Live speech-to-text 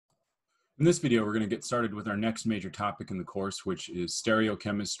In this video, we're going to get started with our next major topic in the course, which is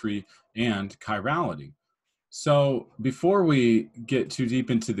stereochemistry and chirality. So before we get too deep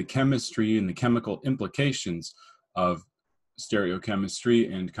into the chemistry and the chemical implications of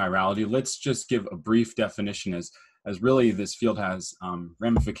stereochemistry and chirality, let's just give a brief definition as really this field has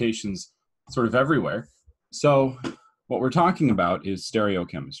ramifications sort of everywhere. So what we're talking about is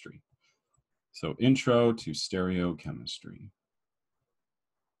stereochemistry. So intro to stereochemistry.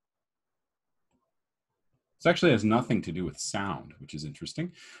 This actually has nothing to do with sound, which is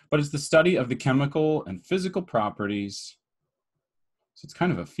interesting, but it's the study of the chemical and physical properties. So it's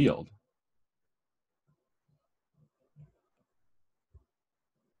kind of a field.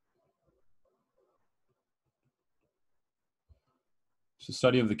 It's the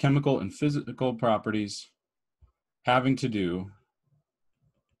study of the chemical and physical properties having to do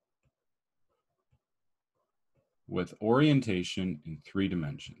with orientation in 3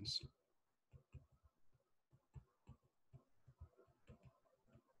 dimensions.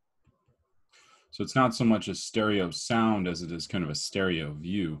 So it's not so much a stereo sound as it is kind of a stereo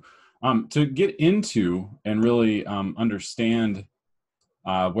view. To get into and really understand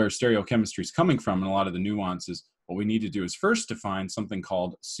where stereochemistry is coming from and a lot of the nuances, what we need to do is first define something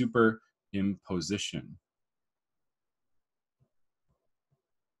called superimposition.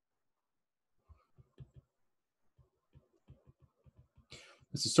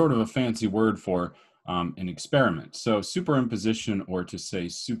 This is sort of a fancy word for an experiment. So superimposition, or to say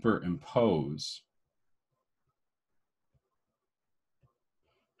superimpose,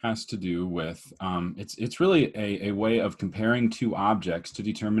 has to do with, it's really a way of comparing 2 objects to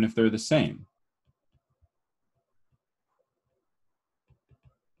determine if they're the same.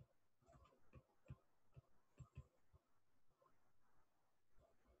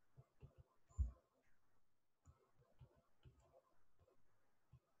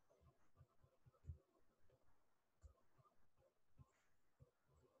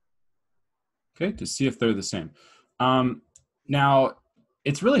 Okay, to see if they're the same. Now,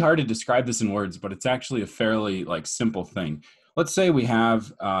 it's really hard to describe this in words, but it's actually a fairly simple thing. Let's say we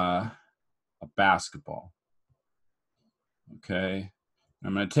have a basketball. Okay,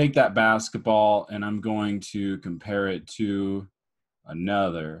 I'm going to take that basketball and I'm going to compare it to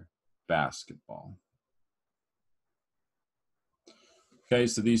another basketball. Okay,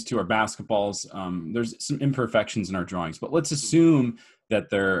 so these 2 are basketballs. There's some imperfections in our drawings, but let's assume that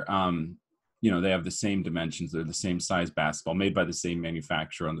they're they have the same dimensions. They're the same size basketball made by the same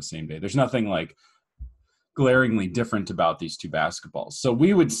manufacturer on the same day. There's nothing glaringly different about these 2 basketballs. So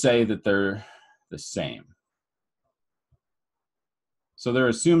we would say that they're the same. So they're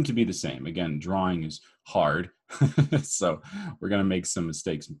assumed to be the same. Again, drawing is hard. So we're going to make some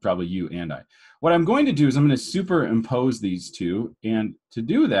mistakes, probably you and I. What I'm going to do is I'm going to superimpose these 2. And to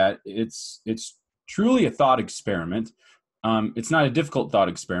do that, it's truly a thought experiment. It's not a difficult thought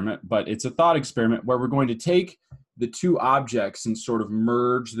experiment, but it's a thought experiment where we're going to take the 2 objects and sort of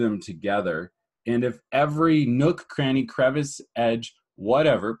merge them together. And if every nook, cranny, crevice, edge,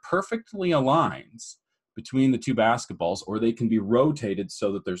 whatever, perfectly aligns between the 2 basketballs, or they can be rotated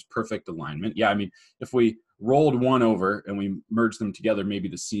so that there's perfect alignment. Yeah, I mean, if we rolled one over and we merge them together, maybe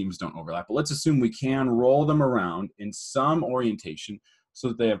the seams don't overlap. But let's assume we can roll them around in some orientation so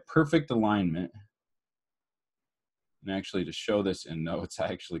that they have perfect alignment. And actually, to show this in notes, I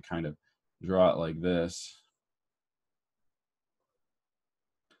actually kind of draw it like this.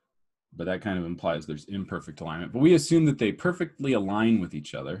 But that kind of implies there's imperfect alignment. But we assume that they perfectly align with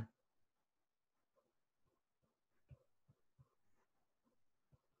each other.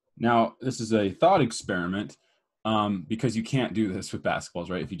 Now, this is a thought experiment because you can't do this with basketballs,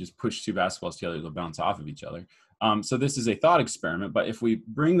 right? If you just push 2 basketballs together, they'll bounce off of each other. So this is a thought experiment, but if we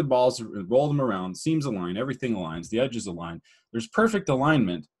bring the balls, roll them around, seams align, everything aligns, the edges align, there's perfect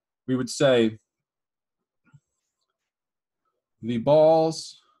alignment, we would say the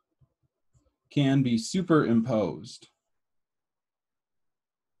balls can be superimposed.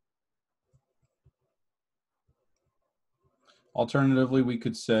 Alternatively, we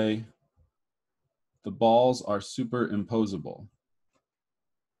could say the balls are superimposable.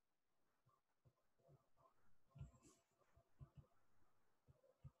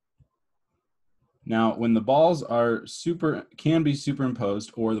 Now, when the balls are can be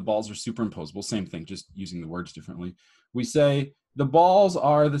superimposed, or the balls are superimposable, same thing, just using the words differently, we say the balls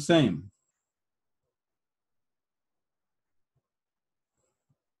are the same.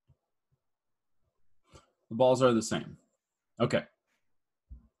 The balls are the same. Okay.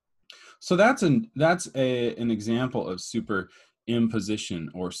 So that's an example of superimposition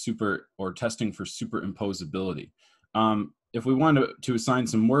or testing for superimposability. if we wanted to assign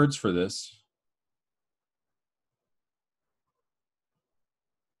some words for this,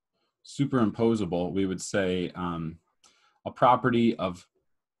 superimposable, we would say a property of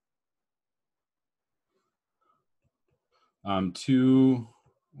two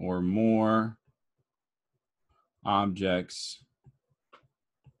or more objects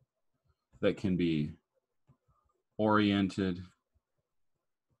that can be oriented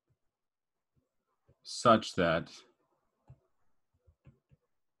such that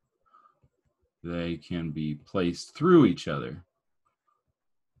they can be placed through each other.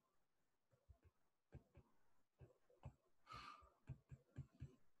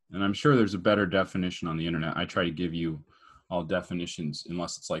 And I'm sure there's a better definition on the internet. I try to give you all definitions,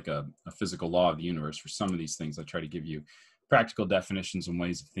 unless it's like a physical law of the universe. For some of these things, I try to give you practical definitions and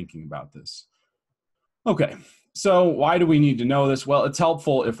ways of thinking about this. Okay, so why do we need to know this? Well, it's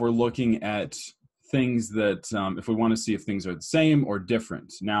helpful if we're looking at things that, if we want to see if things are the same or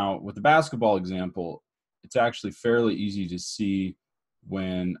different. Now, with the basketball example, it's actually fairly easy to see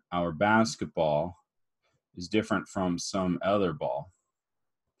when our basketball is different from some other ball.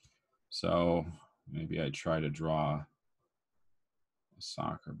 So maybe I try to draw a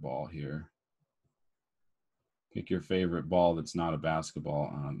soccer ball here. Pick your favorite ball that's not a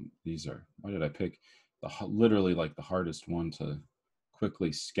basketball. These are, why did I pick literally like the hardest one to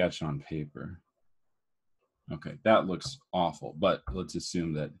quickly sketch on paper? Okay, that looks awful, but let's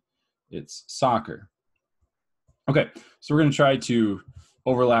assume that it's soccer. Okay, so we're going to try to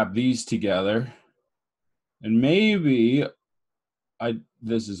overlap these together. And maybe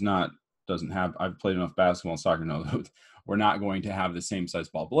this is not, doesn't have, I've played enough basketball and soccer to know that we're not going to have the same size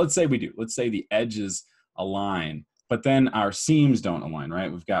ball. But let's say we do. Let's say the edges align, but then our seams don't align,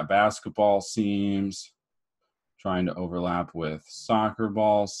 right? We've got basketball seams trying to overlap with soccer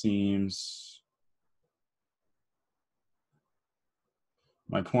ball seams.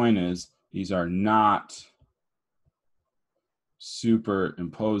 My point is, these are not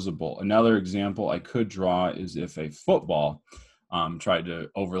superimposable. Another example I could draw is if a football tried to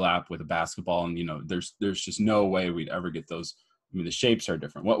overlap with a basketball, and there's just no way we'd ever get those. I mean, the shapes are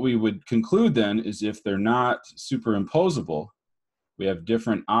different. What we would conclude then is if they're not superimposable, we have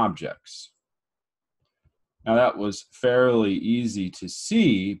different objects. Now that was fairly easy to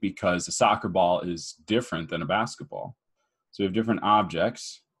see because a soccer ball is different than a basketball. So we have different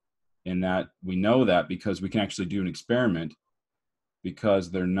objects, in that we know that because we can actually do an experiment because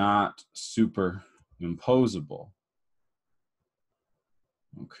they're not superimposable.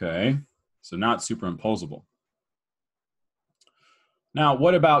 Okay, so not superimposable. Now,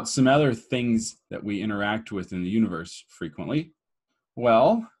 what about some other things that we interact with in the universe frequently?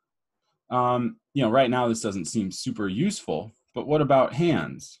 Well, right now this doesn't seem super useful, but what about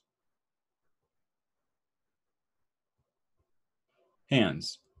hands?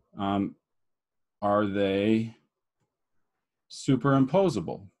 Hands. Are they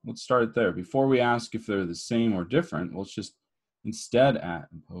superimposable? Let's start there. Before we ask if they're the same or different, let's just instead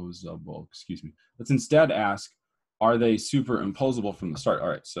let's instead ask, are they superimposable from the start? All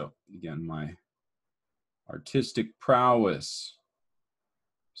right, so again, my artistic prowess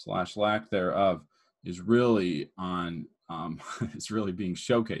 / lack thereof is really on, it's really being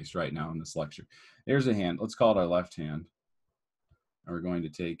showcased right now in this lecture. Here's a hand. Let's call it our left hand. And we're going to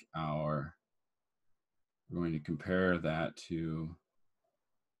take we're going to compare that to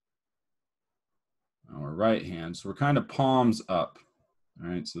our right hand. So we're kind of palms up. All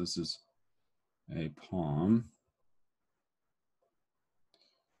right, so this is a palm.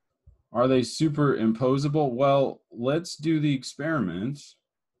 Are they superimposable? Well, let's do the experiment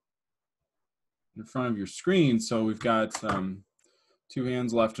in front of your screen. So we've got two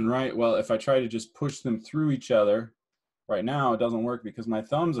hands left and right. Well, if I try to just push them through each other, right now it doesn't work because my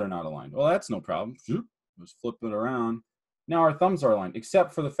thumbs are not aligned. Well, that's no problem. Just flip it around. Now our thumbs are aligned,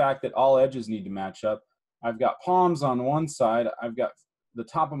 except for the fact that all edges need to match up. I've got palms on one side. I've got the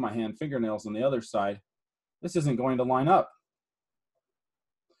top of my hand, fingernails on the other side. This isn't going to line up.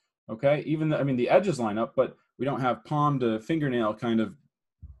 Okay, the edges line up, but we don't have palm to fingernail kind of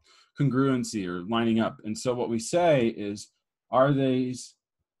congruency or lining up. And so what we say is, are these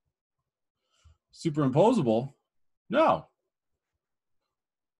superimposable? No,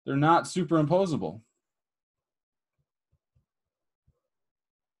 they're not superimposable.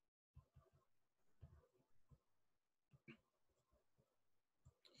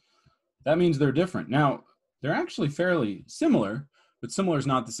 That means they're different. Now, they're actually fairly similar, but similar is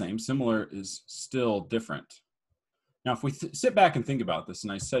not the same. Similar is still different. Now, if we sit back and think about this,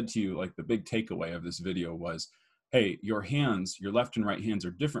 and I said to you, like, the big takeaway of this video was, hey, your hands, your left and right hands are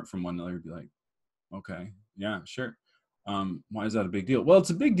different from one another. You'd be like, okay, yeah, sure. Why is that a big deal? Well, it's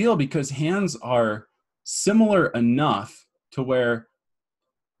a big deal because hands are similar enough to where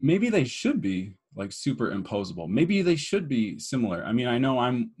maybe they should be like superimposable. Maybe they should be similar. I mean, I know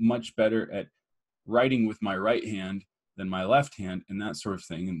I'm much better at writing with my right hand than my left hand and that sort of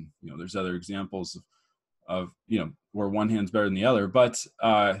thing. And, you know, there's other examples of you know, where one hand's better than the other. But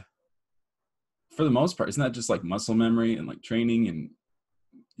for the most part, isn't that just like muscle memory and like training and,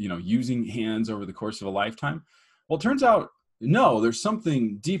 you know, using hands over the course of a lifetime? Well, it turns out, no, there's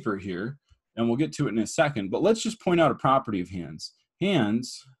something deeper here, and we'll get to it in a second. But let's just point out a property of hands.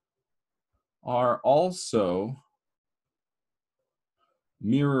 Hands are also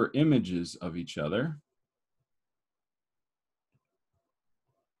mirror images of each other.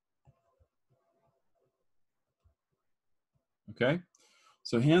 Okay,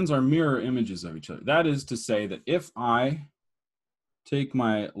 so hands are mirror images of each other. That is to say that if I take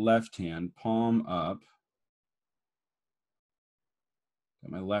my left hand, palm up,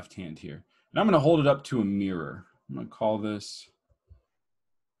 got my left hand here, and I'm going to hold it up to a mirror. I'm going to call this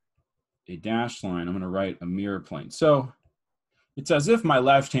a dashed line. I'm going to write a mirror plane. So it's as if my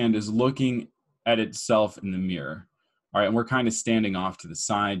left hand is looking at itself in the mirror. All right, and we're kind of standing off to the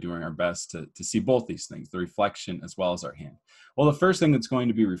side, doing our best to see both these things, the reflection as well as our hand. Well, the first thing that's going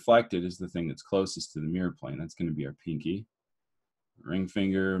to be reflected is the thing that's closest to the mirror plane. That's going to be our pinky, ring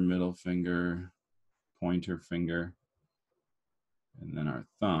finger, middle finger, pointer finger, and then our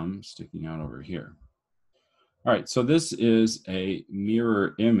thumb sticking out over here. All right, so this is a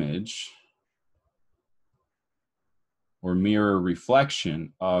mirror image or mirror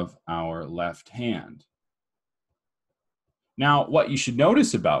reflection of our left hand. Now, what you should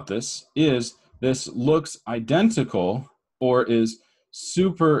notice about this is this looks identical or is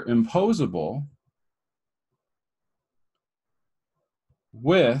superimposable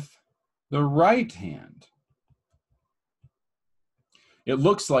with the right hand. It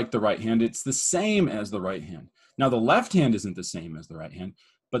looks like the right hand. It's the same as the right hand. Now, the left hand isn't the same as the right hand,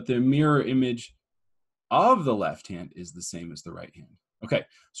 but the mirror image of the left hand is the same as the right hand. Okay,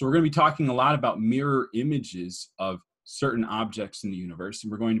 so we're going to be talking a lot about mirror images of certain objects in the universe,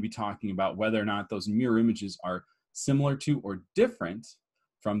 and we're going to be talking about whether or not those mirror images are similar to or different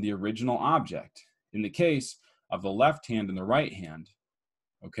from the original object. In the case of the left hand and the right hand,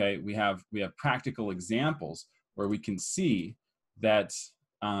 okay, we have practical examples where we can see that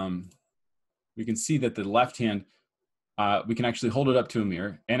the left hand, we can actually hold it up to a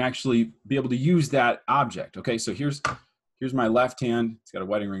mirror and actually be able to use that object. Okay, so here's my left hand. It's got a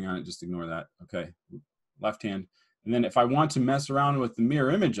wedding ring on it. Just ignore that. Okay, left hand. And then if I want to mess around with the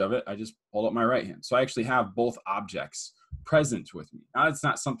mirror image of it, I just hold up my right hand. So I actually have both objects present with me. Now, it's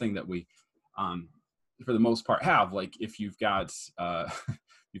not something that we, for the most part, have. Like if you've got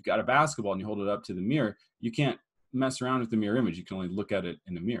you've got a basketball and you hold it up to the mirror, you can't mess around with the mirror image. You can only look at it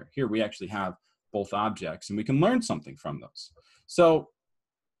in the mirror. Here we actually have both objects, and we can learn something from those. So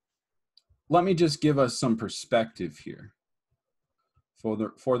let me just give us some perspective here. For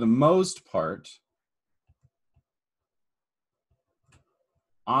the most part,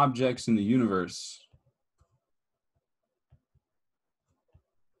 objects in the universe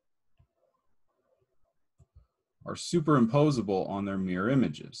are superimposable on their mirror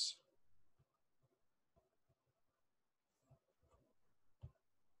images.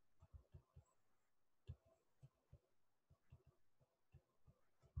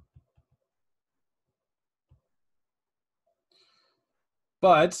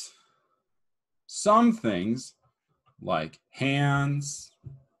 But some things like hands,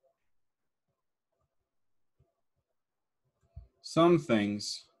 some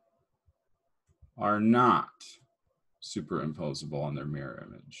things are not superimposable on their mirror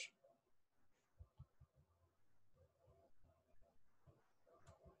image.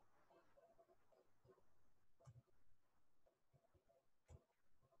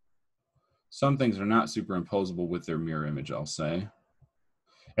 Some things are not superimposable with their mirror image, I'll say.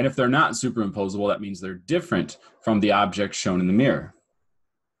 And if they're not superimposable, that means they're different from the object shown in the mirror.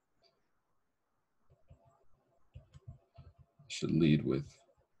 Should lead with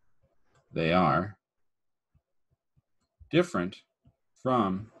they are different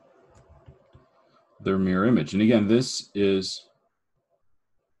from their mirror image. And again, this is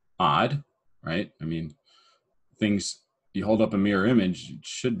odd, right? I mean, things, you hold up a mirror image, it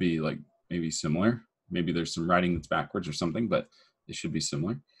should be like maybe similar. Maybe there's some writing that's backwards or something, but it should be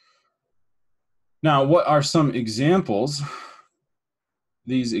similar. Now, what are some examples?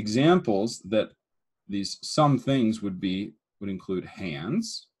 These examples that these some things would include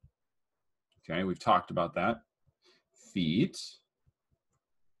hands. Okay, we've talked about that. Feet,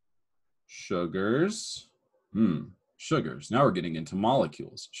 sugars. sugars. Now we're getting into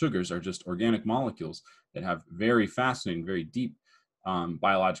molecules. Sugars are just organic molecules that have very fascinating, very deep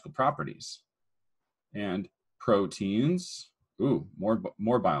biological properties. And proteins, ooh, more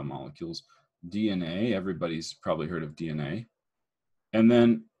biomolecules. DNA, everybody's probably heard of DNA. And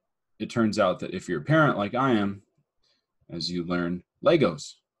then it turns out that if you're a parent like I am, as you learn,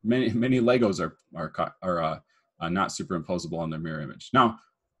 Legos. Many Legos are not superimposable on their mirror image. Now,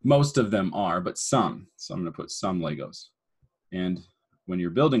 most of them are, but some. So I'm going to put some Legos. And when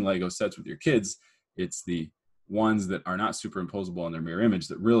you're building Lego sets with your kids, it's the ones that are not superimposable on their mirror image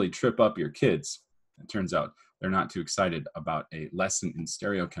that really trip up your kids. It turns out they're not too excited about a lesson in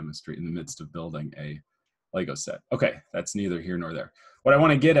stereochemistry in the midst of building a Lego set. Okay, that's neither here nor there. What I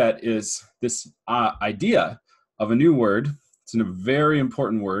want to get at is this idea of a new word. It's a very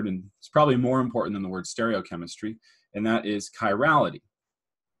important word, and it's probably more important than the word stereochemistry, and that is chirality.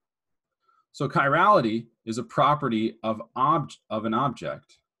 So chirality is a property of an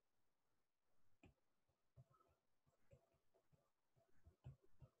object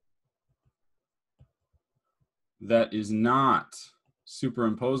that is not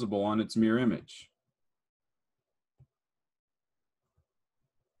superimposable on its mirror image.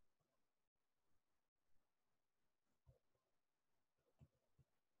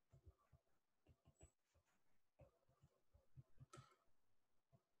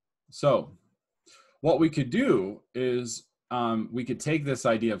 So what we could do is we could take this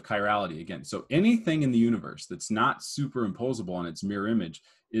idea of chirality again. So anything in the universe that's not superimposable on its mirror image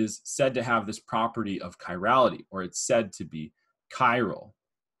is said to have this property of chirality, or it's said to be chiral.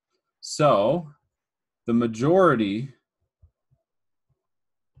 So the majority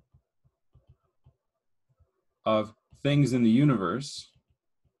of things in the universe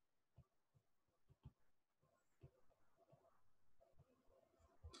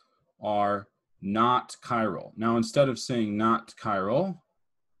are not chiral. Now, instead of saying not chiral,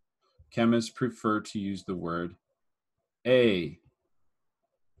 chemists prefer to use the word achiral.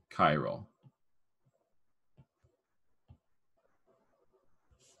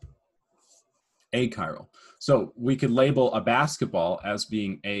 Achiral. So we could label a basketball as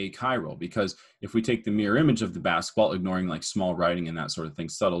being achiral, because if we take the mirror image of the basketball, ignoring like small writing and that sort of thing,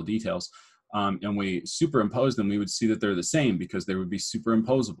 subtle details, and we superimpose them, we would see that they're the same because they would be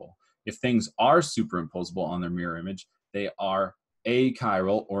superimposable. If things are superimposable on their mirror image, they are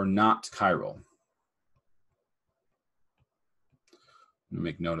achiral or not chiral. I'm gonna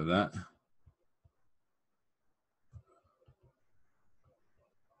make note of that.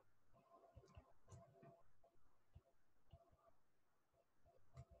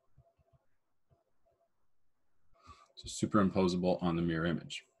 So superimposable on the mirror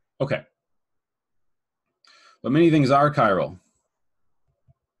image. Okay. But many things are chiral.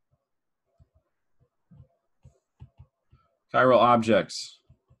 Chiral objects,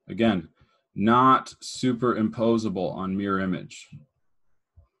 again, not superimposable on mirror image.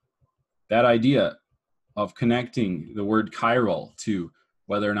 That idea of connecting the word chiral to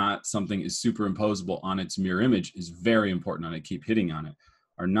whether or not something is superimposable on its mirror image is very important, and I keep hitting on it,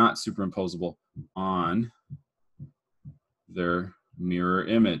 are not superimposable on their mirror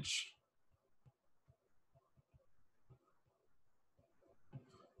image.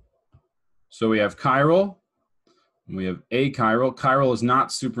 So we have chiral, and we have achiral. Chiral is not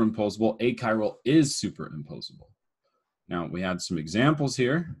superimposable. Achiral is superimposable. Now, we had some examples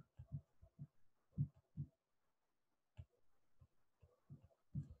here.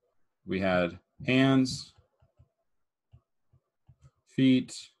 We had hands,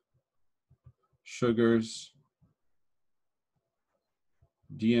 feet, sugars,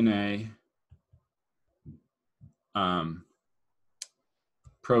 DNA,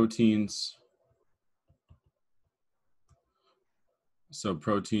 proteins. So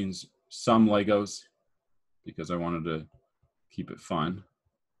proteins, some Legos, because I wanted to keep it fun.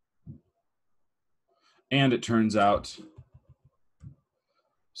 And it turns out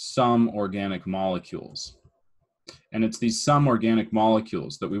some organic molecules. And it's these some organic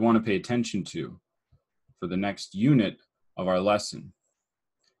molecules that we want to pay attention to for the next unit of our lesson.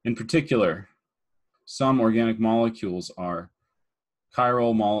 In particular, some organic molecules are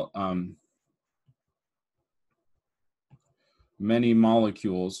chiral many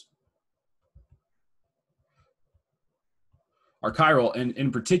molecules are chiral, and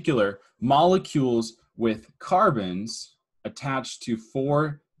in particular, molecules with carbons attached to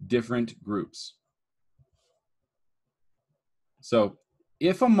 4 different groups. So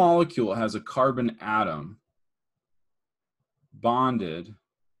if a molecule has a carbon atom bonded,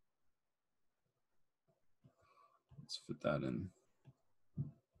 let's fit that in,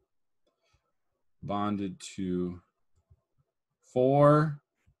 bonded to 4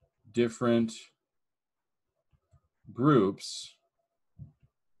 different groups,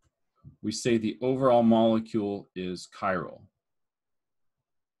 we say the overall molecule is chiral.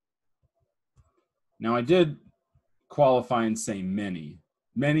 Now I did qualify and say many.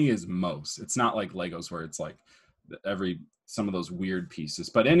 Many is most. It's not like Legos where it's like some of those weird pieces.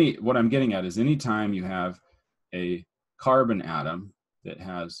 But what I'm getting at is anytime you have a carbon atom that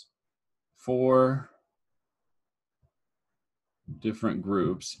has 4 different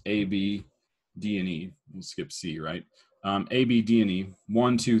groups, A, B, D, and E. We'll skip C, right? A, B, D, and E,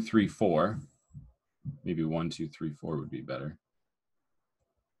 1, 2, 3, 4. Maybe 1, 2, 3, 4 would be better.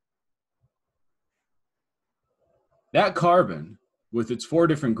 That carbon, with its 4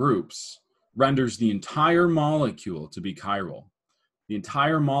 different groups, renders the entire molecule to be chiral. The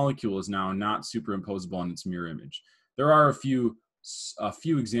entire molecule is now not superimposable on its mirror image. There are a few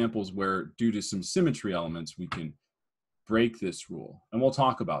examples where, due to some symmetry elements, we can break this rule, and we'll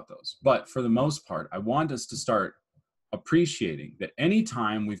talk about those. But for the most part, I want us to start appreciating that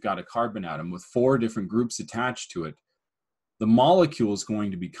anytime we've got a carbon atom with 4 different groups attached to it, the molecule is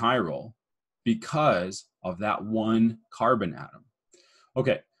going to be chiral because of that one carbon atom.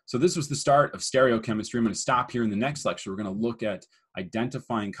 Okay, so this was the start of stereochemistry. I'm going to stop here. In the next lecture, we're going to look at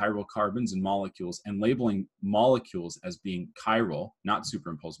identifying chiral carbons and molecules and labeling molecules as being chiral, not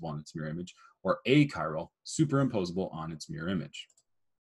superimposable on its mirror image, or achiral, superimposable on its mirror image.